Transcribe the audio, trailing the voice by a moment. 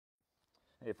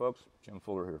Hey folks, Jim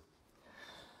Fuller here.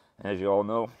 As you all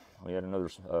know, we had another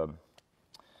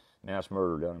mass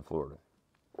murder down in Florida.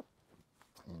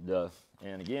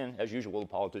 And again, as usual, the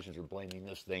politicians are blaming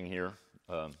this thing here.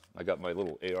 I got my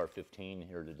little AR-15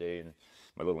 here today and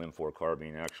my little M4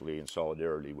 carbine, actually in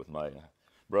solidarity with my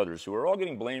brothers who are all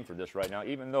getting blamed for this right now,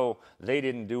 even though they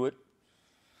didn't do it,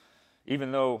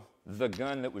 even though the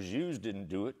gun that was used didn't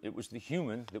do it. It was the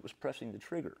human that was pressing the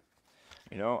trigger.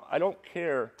 You know, I don't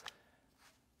care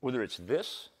whether it's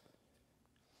this.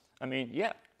 I mean,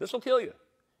 yeah, this will kill you.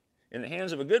 In the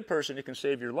hands of a good person, it can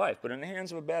save your life, but in the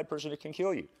hands of a bad person, it can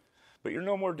kill you. But you're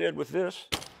no more dead with this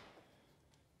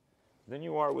than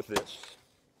you are with this.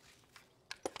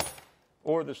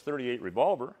 Or this .38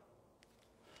 revolver,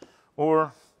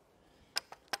 or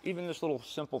even this little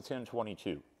simple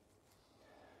 1022.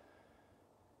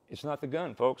 It's not the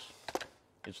gun, folks.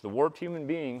 It's the warped human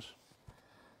beings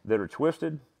that are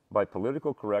twisted by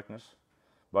political correctness,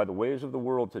 by the ways of the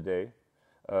world today,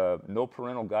 no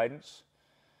parental guidance,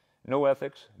 no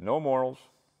ethics, no morals,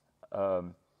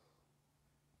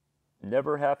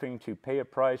 never having to pay a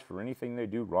price for anything they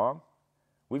do wrong.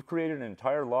 We've created an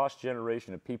entire lost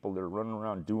generation of people that are running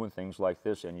around doing things like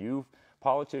this, and you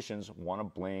politicians want to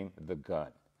blame the gun.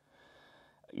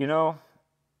 You know,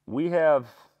 we have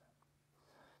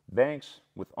banks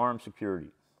with armed security.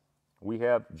 We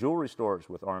have jewelry stores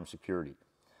with armed security.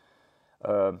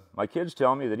 My kids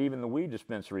tell me that even the weed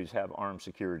dispensaries have armed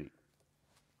security.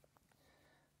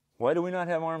 Why do we not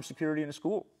have armed security in a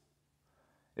school?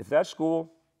 If that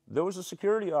school, there was a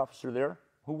security officer there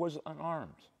who was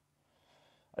unarmed.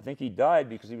 I think he died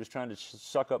because he was trying to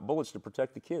suck up bullets to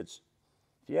protect the kids.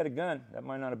 If he had a gun, that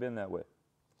might not have been that way.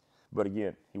 But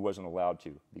again, he wasn't allowed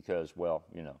to because, well,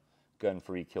 you know,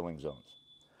 gun-free killing zones.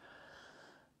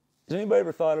 Has anybody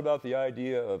ever thought about the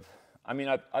idea of, I mean,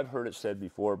 I've heard it said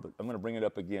before, but I'm going to bring it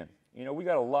up again. You know, we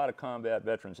got a lot of combat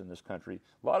veterans in this country,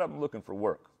 a lot of them looking for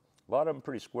work. A lot of them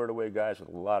pretty squared away guys with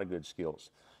a lot of good skills.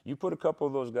 You put a couple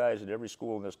of those guys at every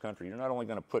school in this country, you're not only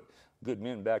going to put good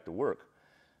men back to work,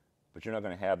 but you're not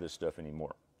going to have this stuff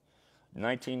anymore.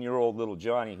 19-year-old little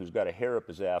Johnny who's got a hair up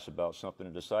his ass about something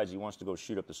and decides he wants to go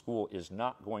shoot up the school is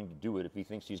not going to do it if he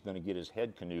thinks he's going to get his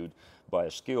head canoed by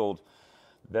a skilled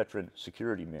veteran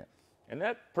security man. And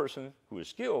that person who is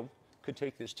skilled could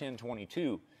take this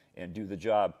 1022 and do the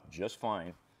job just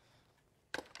fine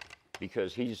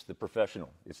because he's the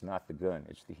professional. It's not the gun,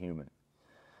 it's the human.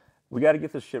 We got to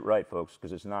get this shit right, folks,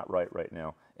 because it's not right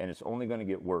now, and it's only going to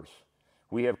get worse.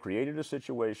 We have created a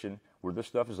situation where this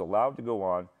stuff is allowed to go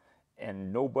on,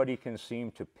 and nobody can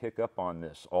seem to pick up on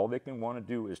this. All they can want to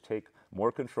do is take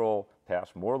more control,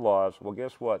 pass more laws. Well,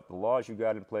 guess what? The laws you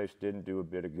got in place didn't do a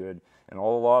bit of good, and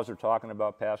all the laws they're talking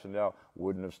about passing out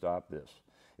wouldn't have stopped this.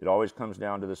 It always comes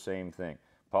down to the same thing.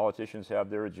 Politicians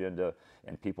have their agenda,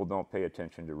 and people don't pay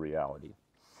attention to reality.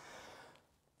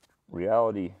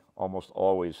 Reality almost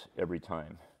always, every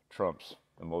time, trumps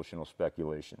emotional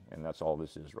speculation, and that's all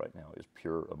this is right now, is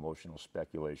pure emotional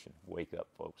speculation. Wake up,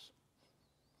 folks.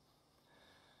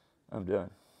 I'm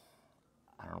done.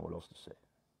 I don't know what else to say.